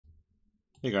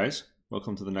Hey guys,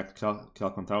 welcome to the next Calc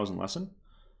 1000 lesson.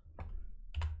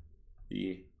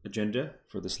 The agenda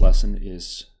for this lesson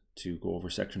is to go over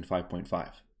section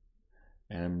 5.5,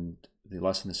 and the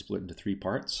lesson is split into 3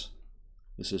 parts.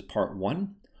 This is part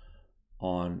 1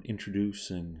 on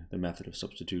introducing the method of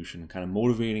substitution, kind of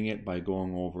motivating it by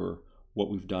going over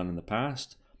what we've done in the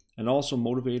past, and also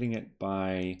motivating it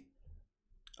by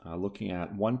looking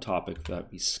at one topic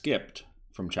that we skipped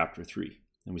from chapter 3.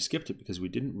 And we skipped it because we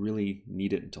didn't really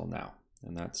need it until now,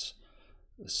 and that's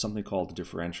something called the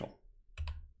differential.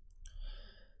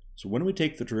 So when we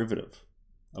take the derivative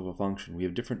of a function, we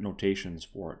have different notations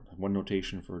for it. One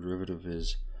notation for a derivative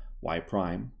is y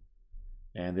prime,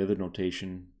 and the other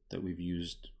notation that we've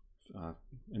used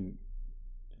in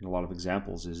a lot of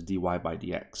examples is dy by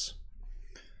dx.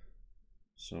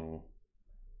 So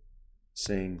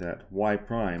saying that y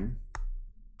prime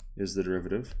is the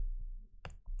derivative,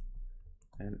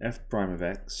 and f prime of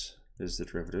x is the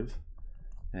derivative,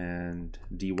 and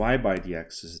dy by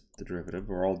dx is the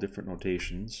derivative, are all different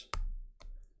notations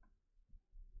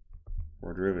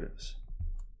for derivatives.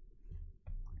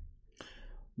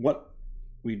 What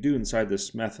we do inside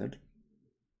this method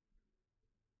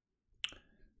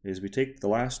is we take the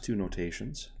last 2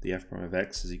 notations, the f prime of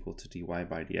x is equal to dy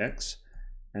by dx,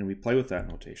 and we play with that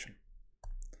notation.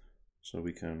 So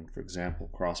we can, for example,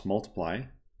 cross multiply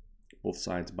both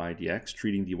sides by dx,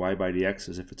 treating dy by dx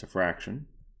as if it's a fraction,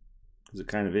 because it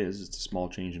kind of is. It's a small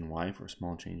change in y for a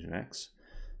small change in x.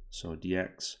 So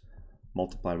dx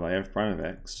multiplied by f prime of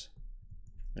x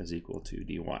is equal to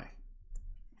dy.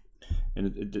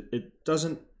 And it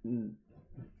doesn't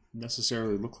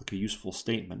necessarily look like a useful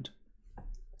statement,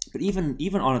 but even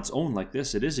on its own like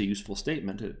this, it is a useful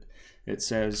statement. It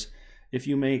says if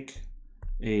you make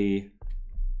a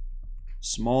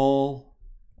small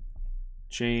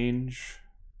change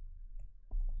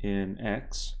in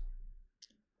x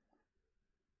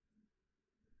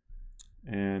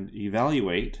and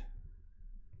evaluate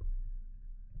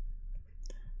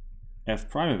f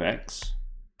prime of x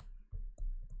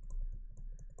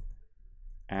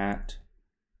at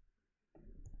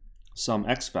some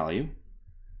x value,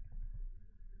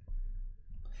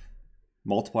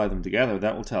 multiply them together,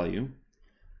 that will tell you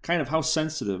kind of how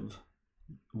sensitive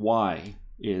y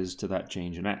is to that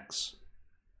change in x.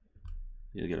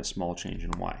 You'll get a small change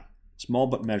in y. Small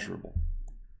but measurable.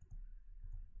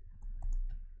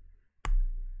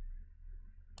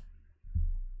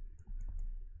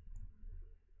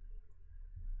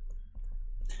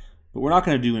 But we're not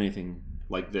going to do anything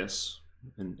like this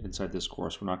inside this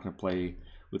course. We're not going to play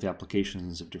with the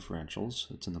applications of differentials.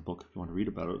 It's in the book if you want to read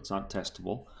about it. It's not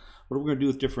testable. What we're going to do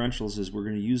with differentials is we're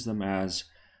going to use them as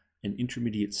an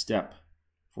intermediate step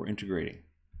for integrating.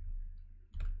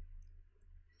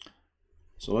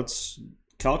 So let's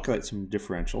calculate some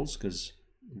differentials, because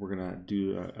we're going to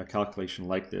do a calculation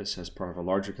like this as part of a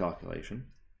larger calculation.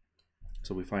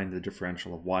 So we find the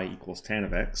differential of y equals tan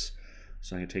of x.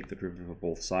 So I'm going to take the derivative of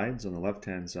both sides. On the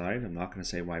left-hand side, I'm not going to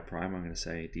say y prime. I'm going to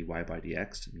say dy by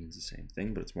dx. It means the same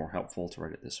thing, but it's more helpful to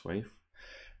write it this way.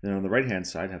 Then on the right-hand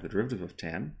side, I have the derivative of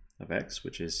tan of x,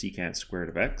 which is secant squared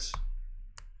of x.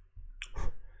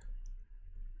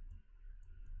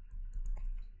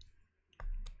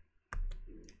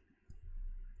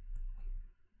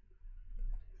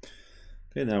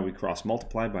 Okay, now we cross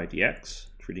multiply by dx,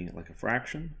 treating it like a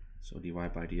fraction. So dy by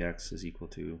dx is equal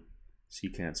to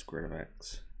secant squared of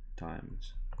x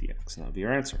times dx. And that'll be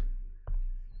our answer.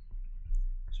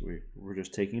 So we're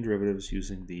just taking derivatives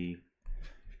using the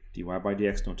dy by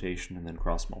dx notation and then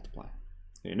cross multiply.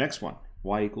 Okay, next one,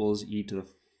 y equals e to the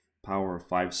power of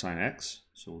 5 sine x.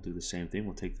 So we'll do the same thing.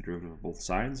 We'll take the derivative of both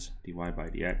sides, dy by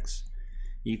dx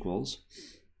equals,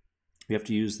 we have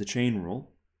to use the chain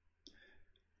rule.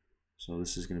 So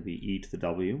this is going to be e to the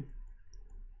w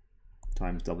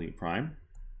times w prime,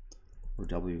 where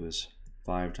w is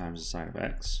 5 times the sine of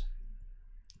x.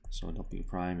 So w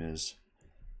prime is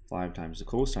 5 times the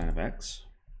cosine of x.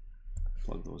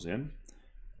 Plug those in.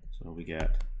 So we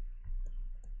get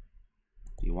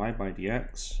dy by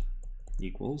dx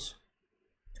equals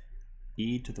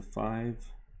e to the 5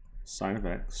 sine of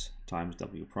x times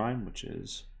w prime, which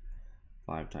is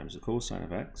 5 times the cosine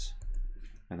of x.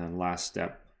 And then last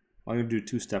step, I'm going to do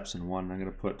 2 steps in one. I'm going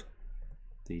to put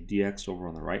the dx over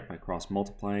on the right by cross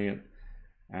multiplying it.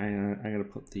 I'm going to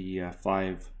put the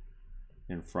 5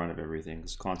 in front of everything,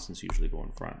 because constants usually go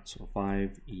in front. So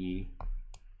 5e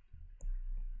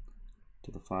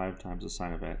to the 5 times the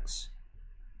sine of x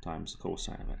times the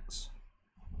cosine of x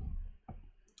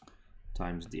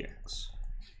times dx,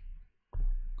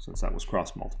 since that was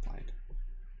cross multiplied.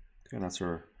 Okay, and that's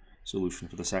our solution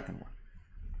for the second one.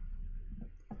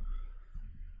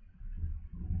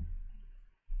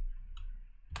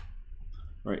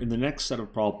 All right, in the next set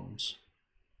of problems,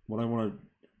 what I want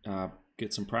to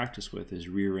get some practice with is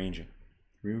rearranging.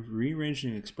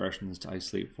 Rearranging expressions to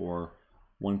isolate for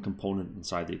one component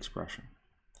inside the expression.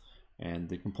 And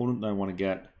the component that I want to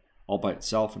get all by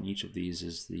itself in each of these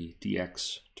is the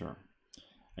dx term.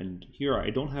 And here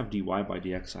I don't have dy by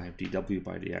dx, I have dw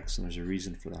by dx, and there's a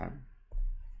reason for that.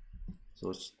 So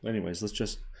let's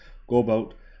just go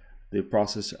about the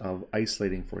process of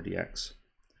isolating for dx.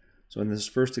 So in this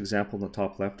first example in the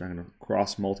top left, I'm going to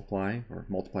cross multiply, or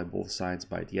multiply both sides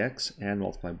by dx and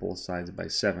multiply both sides by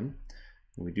 7.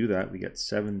 When we do that, we get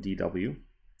 7 dw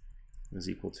is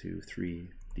equal to 3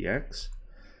 dx.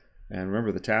 And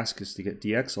remember, the task is to get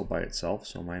dx all by itself,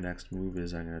 so my next move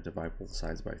is I'm going to divide both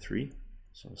sides by 3.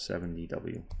 So 7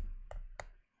 dw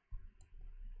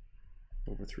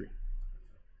over 3.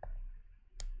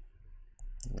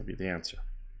 That would be the answer.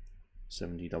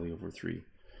 7 dw over 3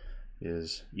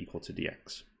 is equal to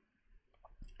dx.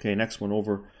 Okay, next one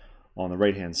over on the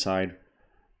right hand side,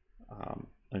 I'm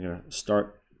going to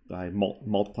start by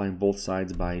multiplying both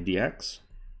sides by dx.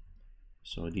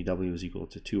 So dw is equal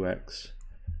to 2x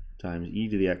times e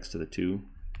to the x to the 2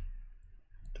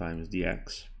 times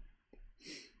dx.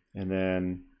 And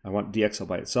then I want dx all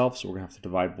by itself, so we're going to have to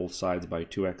divide both sides by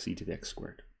 2x e to the x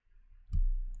squared.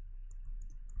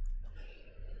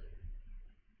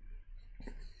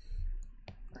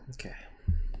 Okay,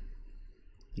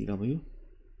 dw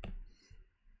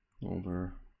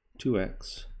over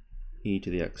 2x e to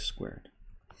the x squared.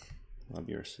 That'll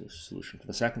be our solution for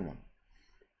the second one.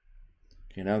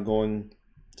 Okay, now going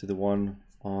to the one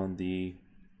on the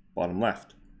bottom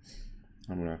left.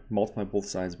 I'm going to multiply both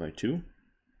sides by 2,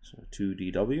 so 2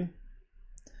 dw,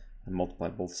 and multiply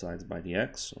both sides by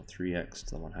dx, so 3x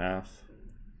to the 1/2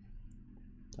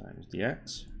 times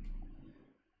dx.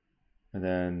 And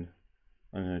then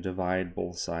I'm going to divide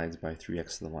both sides by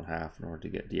 3x to the 1/2 in order to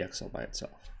get dx all by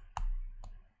itself.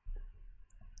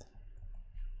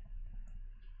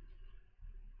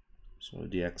 So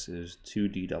dx is 2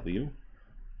 dw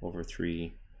over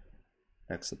 3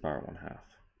 x to the power 1/2.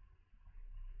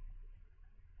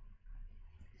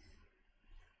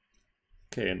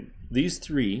 Okay, and these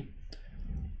three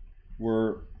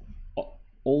were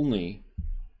only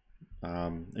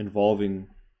involving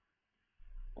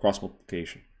cross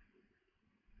multiplication.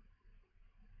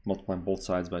 Multiplying both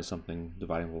sides by something,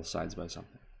 dividing both sides by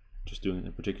something. Just doing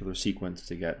a particular sequence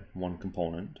to get one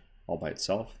component all by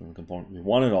itself, and the component we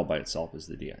wanted all by itself is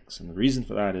the dx. And the reason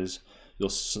for that is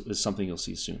something you'll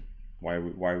see soon. Why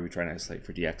are we trying to isolate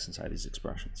for dx inside these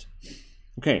expressions?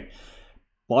 Okay,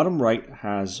 bottom right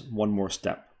has one more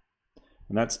step.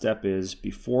 And that step is,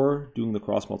 before doing the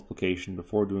cross multiplication,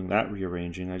 before doing that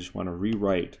rearranging, I just want to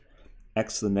rewrite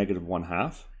x to the negative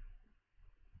 1/2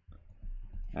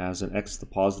 as an x to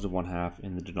the positive 1/2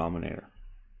 in the denominator.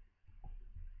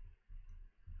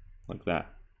 Like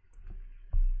that.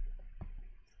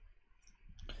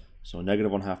 So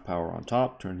negative 1/2 power on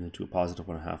top turned into a positive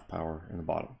 1/2 power in the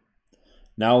bottom.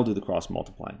 Now we'll do the cross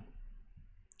multiplying.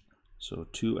 So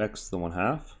 2x to the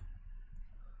 1/2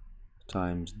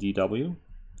 times dw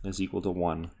is equal to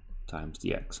 1 times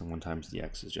dx, and 1 times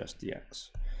dx is just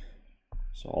dx.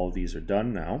 So all of these are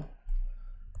done now.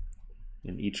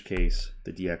 In each case,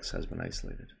 the dx has been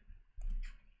isolated.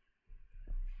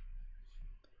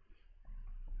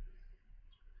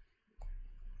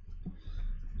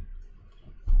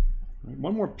 Right,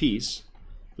 one more piece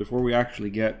before we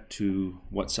actually get to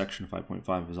what section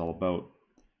 5.5 is all about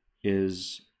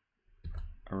is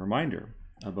a reminder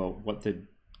about what the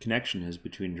connection is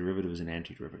between derivatives and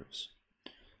antiderivatives.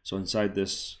 So inside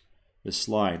this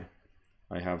slide,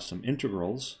 I have some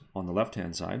integrals on the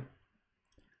left-hand side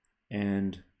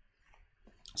and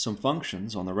some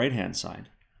functions on the right-hand side.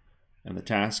 And the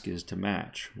task is to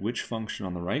match which function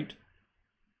on the right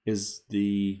is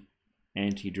the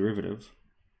antiderivative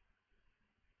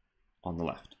on the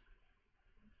left.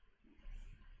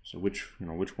 So which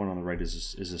one on the right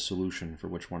is a solution for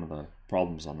which one of the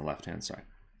problems on the left-hand side.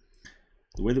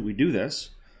 The way that we do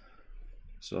this,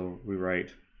 so we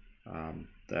write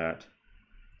that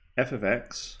f of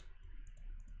x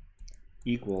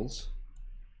equals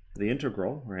the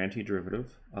integral, or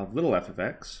antiderivative, of little f of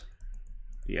x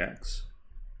dx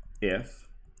if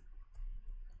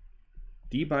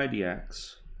d by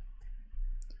dx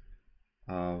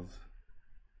of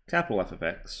capital F of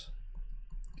x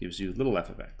gives you little f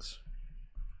of x.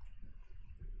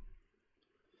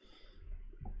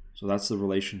 So that's the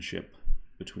relationship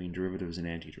between derivatives and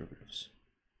antiderivatives.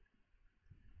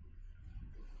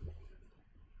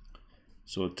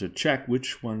 So to check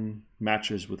which one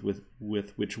matches with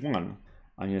which one,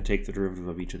 I'm going to take the derivative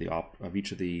of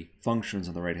each of the functions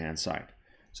on the right-hand side.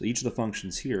 So each of the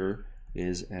functions here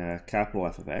is a capital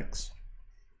F of x,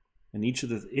 and each of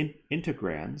the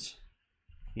integrands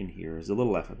in here is a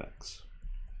little f of x.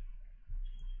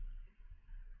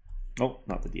 Oh,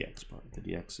 not the dx part. The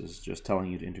dx is just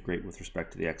telling you to integrate with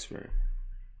respect to the x variable.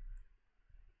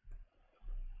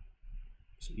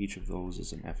 So each of those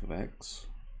is an f of x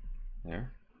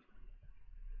there.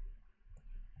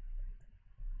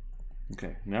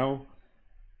 Okay, now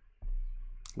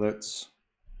let's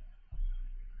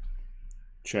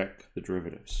check the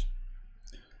derivatives.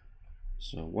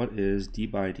 So what is d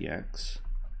by dx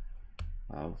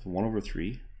of 1 over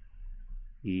 3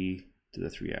 e to the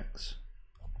 3x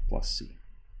plus c?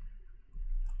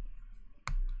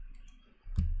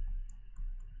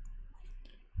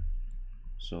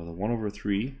 So the 1 over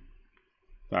 3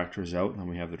 factors out, and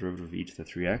we have the derivative of e to the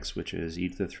 3x, which is e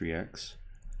to the 3x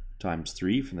times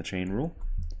 3 from the chain rule,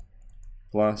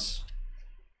 plus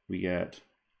we get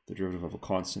the derivative of a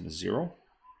constant is 0.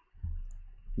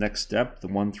 Next step, the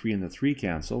 1, 3, and the 3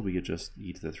 cancel. We get just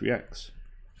e to the 3x.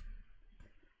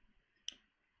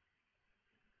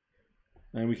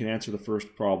 And we can answer the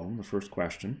first problem, the first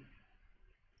question,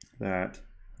 that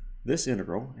this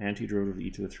integral, antiderivative of e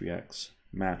to the 3x,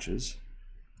 matches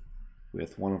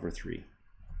with 1 over 3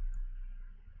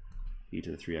 e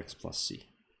to the 3x plus c.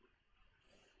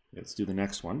 Let's do the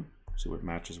next one, see what it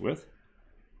matches with.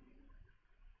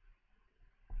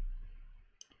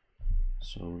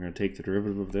 So we're going to take the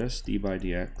derivative of this, d by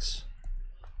dx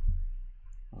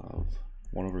of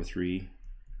 1 over 3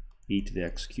 e to the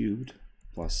x cubed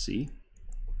plus c.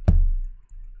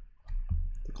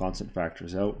 The constant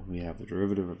factors out. We have the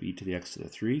derivative of e to the x to the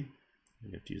 3.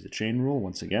 We have to use the chain rule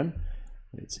once again.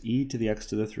 It's e to the x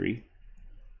to the 3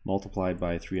 multiplied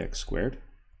by 3x squared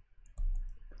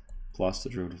plus the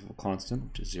derivative of a constant,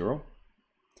 which is 0.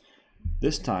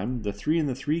 This time, the 3 and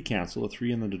the 3 cancel, the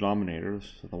 3 in the denominator,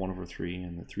 so the 1 over 3,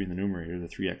 and the 3 in the numerator, the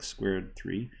 3x squared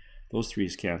 3. Those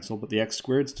 3's cancel, but the x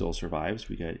squared still survives.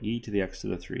 We get e to the x to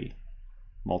the 3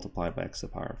 multiplied by x to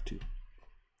the power of 2.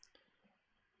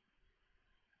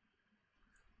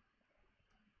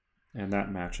 And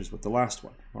that matches with the last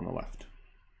one on the left.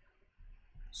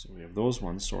 So we have those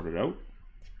ones sorted out.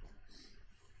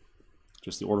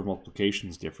 Just the order of multiplication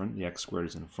is different. The x squared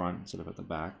is in front instead of at the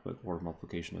back, but order of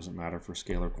multiplication doesn't matter for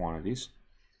scalar quantities.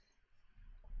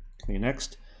 Okay,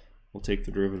 next we'll take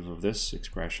the derivative of this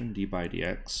expression, d by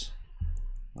dx,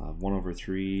 1 over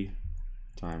 3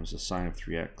 times the sine of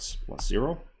 3x plus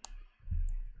 0,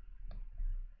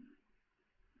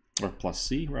 or plus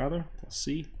c rather, plus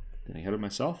c, getting ahead of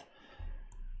myself.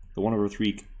 The 1 over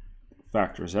 3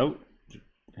 factors out,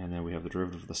 and then we have the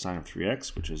derivative of the sine of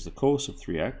 3x, which is the cos of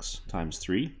 3x times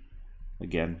 3,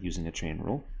 again using a chain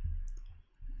rule.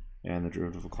 And the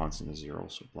derivative of a constant is 0,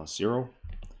 so plus 0.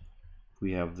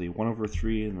 We have the 1 over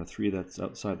 3 and the 3 that's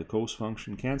outside the cos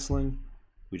function canceling.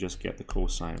 We just get the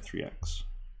cosine of 3x.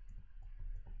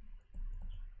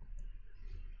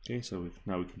 Okay, so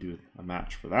now we can do a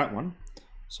match for that one.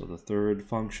 So the third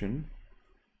function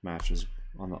matches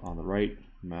on the right,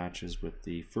 matches with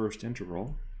the first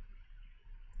integral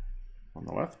on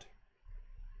the left.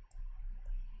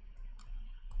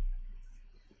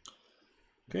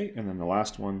 Okay, and then the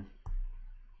last one,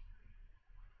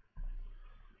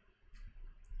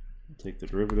 we'll take the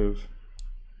derivative,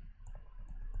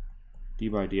 d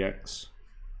by dx,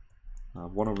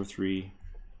 1 over 3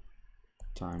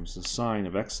 times the sine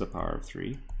of x to the power of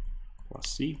 3 plus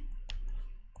c.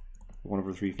 1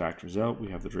 over 3 factors out. We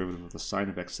have the derivative of the sine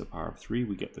of x to the power of 3.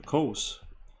 We get the cos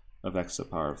of x to the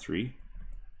power of 3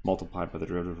 multiplied by the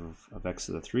derivative of x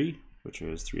to the 3, which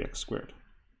is 3x squared.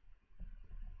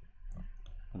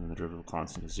 And then the derivative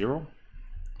constant is 0.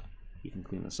 You can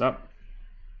clean this up.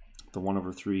 The 1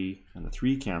 over 3 and the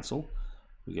 3 cancel.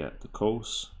 We get the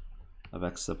cos of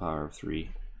x to the power of 3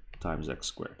 times x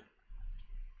squared.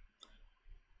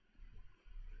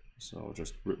 So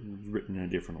just written in a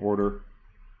different order.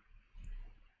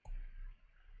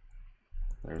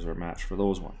 There's our match for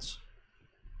those ones.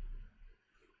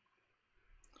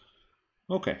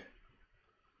 Okay.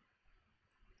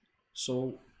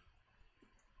 So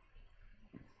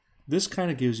this kind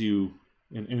of gives you,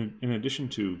 in addition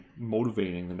to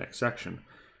motivating the next section,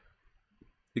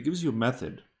 it gives you a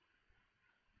method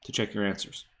to check your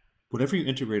answers. Whenever you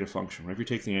integrate a function, whenever you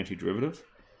take the antiderivative,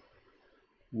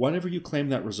 whatever you claim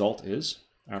that result is,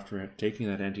 after taking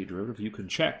that antiderivative, you can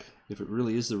check if it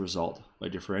really is the result by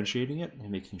differentiating it and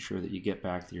making sure that you get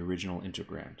back the original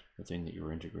integrand, the thing that you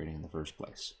were integrating in the first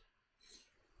place.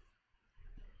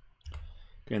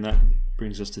 Okay, and that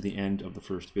brings us to the end of the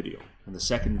first video. In the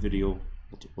second video,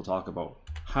 we'll talk about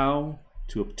how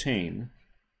to obtain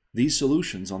these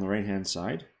solutions on the right-hand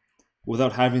side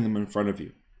without having them in front of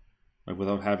you, like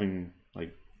without having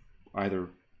like either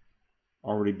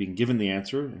already being given the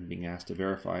answer and being asked to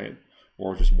verify it,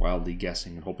 or just wildly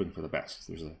guessing and hoping for the best.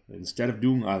 Instead of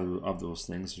doing either of those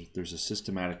things, there's a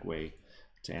systematic way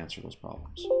to answer those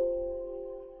problems.